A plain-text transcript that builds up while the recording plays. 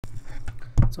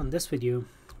So in this video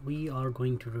we are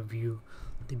going to review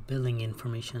the billing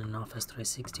information in Office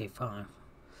 365.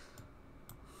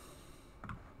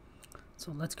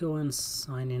 So let's go and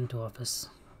sign into Office.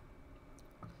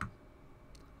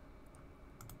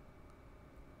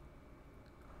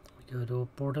 We go to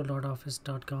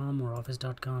portal.office.com or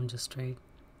office.com just straight.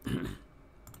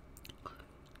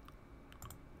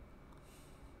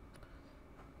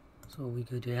 So we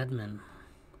go to admin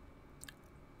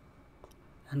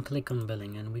and click on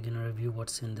billing, and we're going to review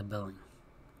what's in the billing.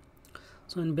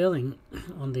 So in billing,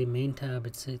 on the main tab,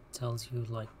 it tells you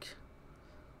like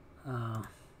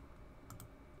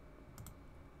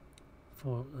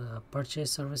for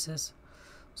purchase services.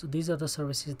 So these are the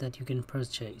services that you can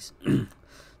purchase.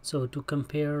 So to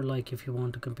compare, like if you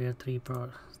want to compare three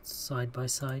side by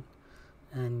side,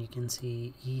 and you can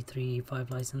see E3 E5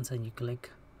 license, and you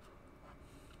click.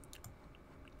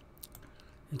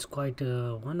 It's quite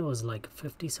one was like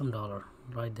 50 some dollar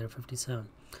right there, 57.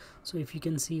 So if you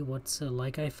can see what's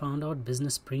like I found out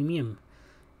business premium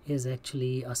is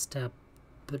actually a step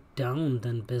down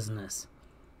than business.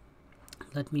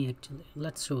 Let me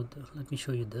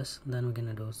show you this, then we're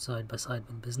gonna do side by side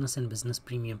with business and business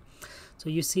premium. So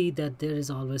you see that there is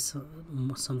always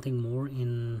something more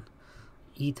in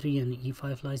E3 and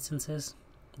E5 licenses.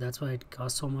 That's why it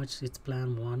costs so much. It's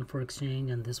plan 1 for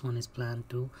exchange, and this one is plan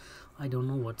 2. I don't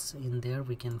know what's in there.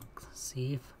 We can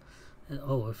see if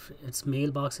if its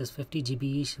mailbox is 50 GB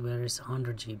each, where it's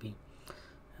 100 GB.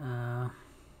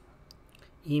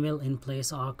 Email in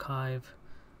place archive,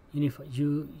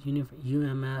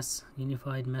 UMS,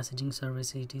 unified messaging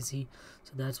service, etc.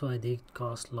 So that's why they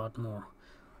cost a lot more.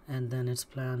 And then it's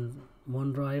plan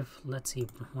OneDrive. Let's see,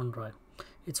 OneDrive.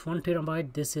 It's 1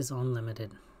 terabyte. This is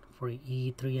unlimited for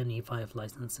E3 and E5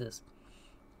 licenses.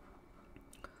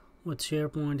 With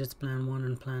SharePoint, it's plan 1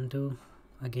 and plan 2.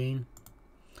 Again,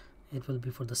 it will be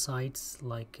for the sites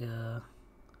like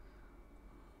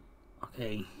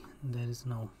okay, there is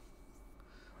no,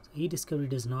 so eDiscovery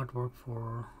does not work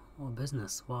for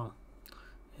business. Wow,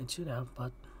 it should have,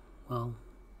 but well,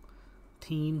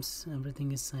 Teams,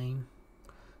 everything is same.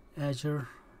 Azure,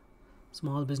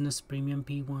 small business premium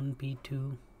P1,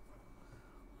 P2,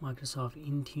 Microsoft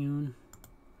Intune,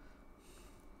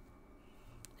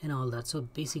 and all that. So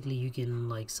basically you can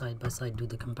like side by side do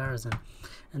the comparison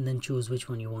and then choose which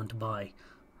one you want to buy.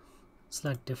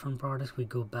 Select different products. We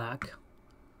go back,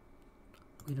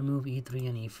 we remove E3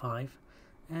 and E5,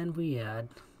 and we add,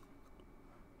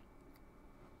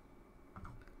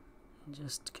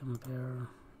 just compare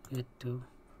it to,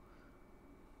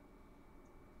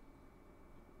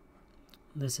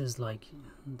 this is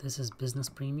business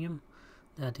premium,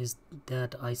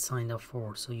 that I signed up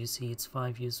for. So you see it's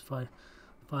 5 use 5,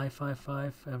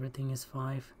 everything is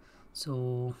 5.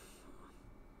 So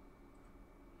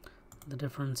the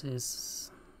difference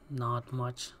is not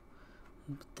much.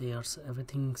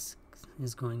 Everything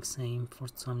is going same for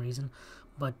some reason.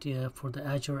 But for the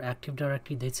Azure Active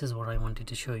Directory, this is what I wanted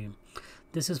to show you.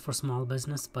 This is for small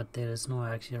business, but there is no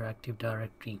Azure Active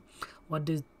Directory. What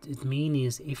does it mean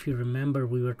is, if you remember,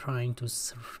 we were trying to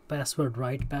password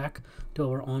right back to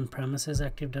our on-premises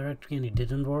Active Directory and it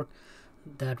didn't work.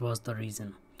 That was the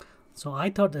reason. So I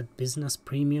thought that business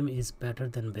premium is better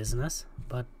than business,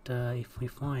 but if we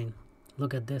find,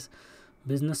 look at this,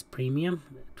 business premium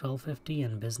 1250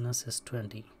 and business is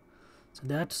 20. So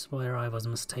that's where I was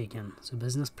mistaken. So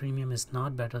business premium is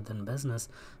not better than business.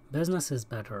 Business is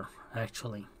better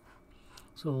actually.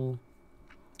 So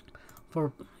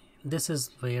for this is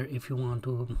where, if you want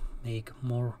to make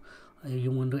more,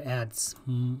 you want to add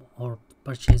or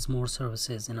purchase more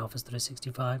services in Office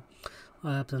 365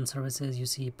 apps and services, you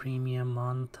see premium,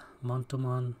 month to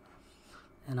month,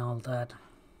 and all that.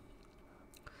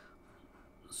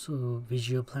 So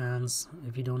Visio plans,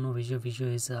 if you don't know Visio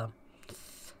is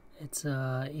it's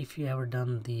if you ever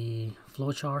done the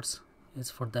flowcharts,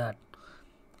 it's for that.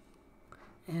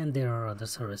 And there are other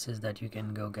services that you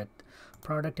can go get.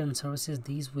 Product and services,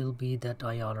 these will be that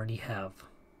I already have.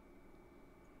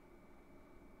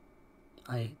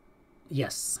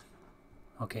 Yes,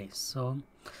 okay, so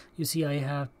you see I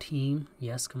have team,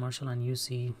 yes, commercial, and you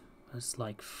see it's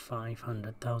like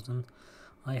 500,000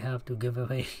 I have to give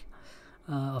away.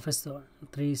 Office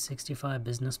 365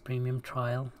 business premium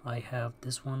trial, I have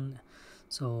this one.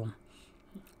 So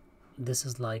this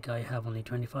is like I have only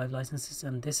 25 licenses,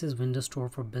 and this is Windows Store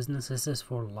for business. This is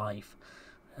for life.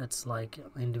 It's like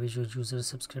individual user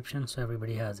subscription, so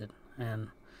everybody has it, and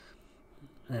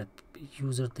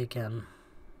user, they can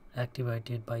activate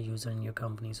it by user in your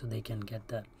company, so they can get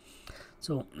that.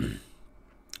 So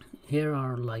here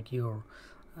are like your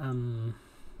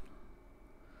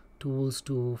tools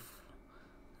to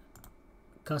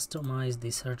customize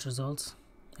the search results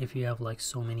if you have like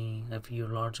so many, if you're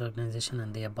a large organization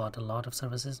and they have bought a lot of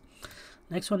services.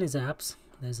 Next one is apps.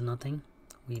 There's nothing.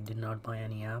 We did not buy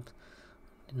any apps,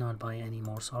 did not buy any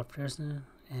more softwares,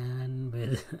 and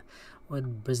with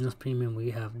with business premium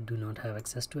we do not have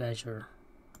access to Azure,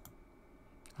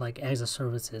 like Azure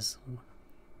services.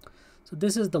 So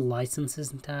this is the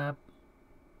licenses tab,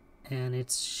 and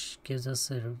it gives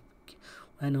us an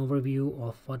overview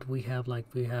of what we have. Like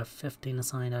we have 15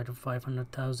 assigned out of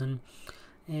 500,000,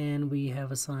 and we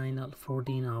have assigned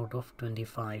 14 out of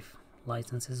 25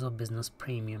 licenses of business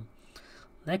premium.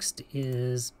 Next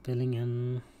is billing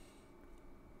and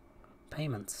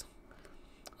payments.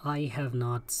 I have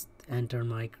not entered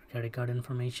my credit card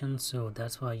information, so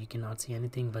that's why you cannot see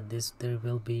anything, but there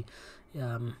will be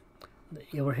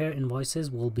over here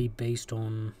invoices will be based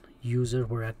on user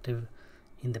were active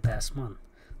in the past month.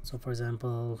 So for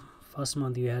example, first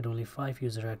month you had only 5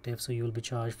 user active, so you will be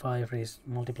charged 5 raised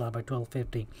multiplied by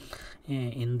 1250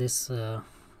 in this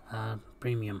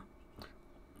premium.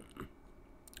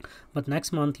 But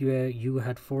next month you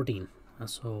had 14,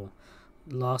 so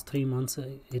last 3 months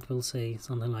it will say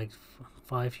something like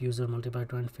 5 user multiplied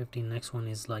by 250. Next one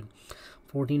is like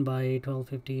 14 by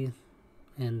 1250,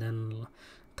 and then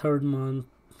third month,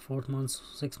 fourth month,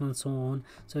 6 months, so on.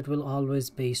 So it will always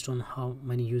based on how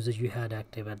many users you had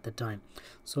active at the time.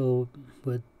 So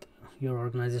with your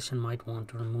organization might want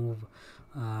to remove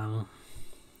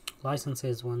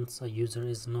licenses once a user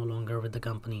is no longer with the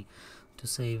company, to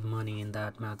save money in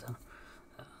that matter.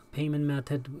 Payment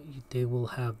method, they will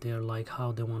have their like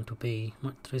how they want to pay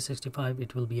 365.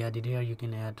 It will be added here, you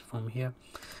can add from here.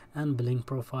 And billing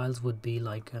profiles would be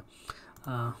like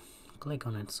click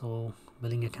on it. So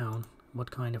billing account,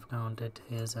 what kind of account it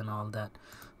is and all that.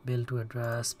 Bill to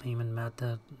address, payment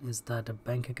method, is that a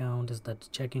bank account, is that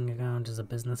a checking account, is a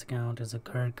business account, is a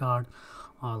credit card,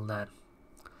 all that.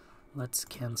 Let's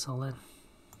cancel it.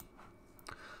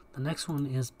 The next one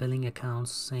is billing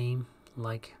accounts, same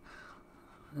like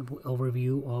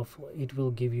overview of, it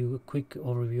will give you a quick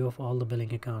overview of all the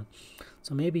billing account.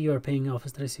 So maybe you are paying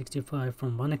Office 365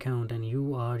 from one account and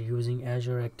you are using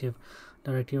Azure Active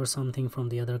Directory or something from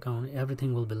the other account.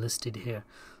 Everything will be listed here.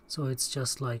 So it's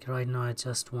just like right now it's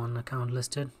just one account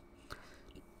listed.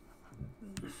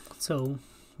 So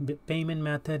payment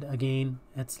method, again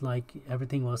it's like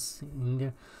everything was in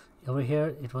there. Over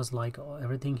here it was like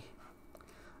everything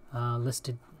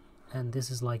listed, and this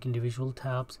is like individual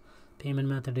tabs. Payment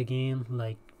method, again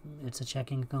like it's a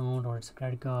checking account or it's a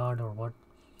credit card or what,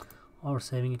 or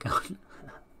saving account.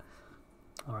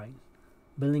 All right,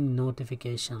 billing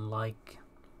notification, like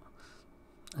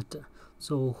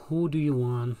so who do you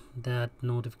want that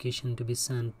notification to be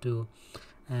sent to,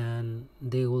 and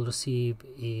they will receive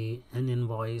an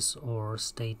invoice or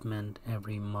statement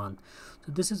every month.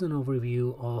 So this is an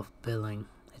overview of billing.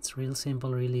 It's real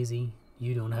simple, real easy.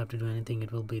 You don't have to do anything,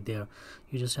 it will be there.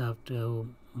 You just have to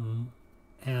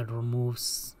add or remove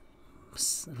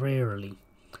rarely.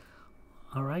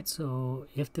 Alright, so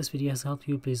if this video has helped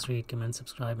you, please rate, comment,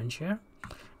 subscribe and share,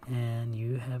 and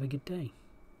you have a good day.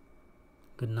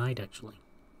 Good night actually.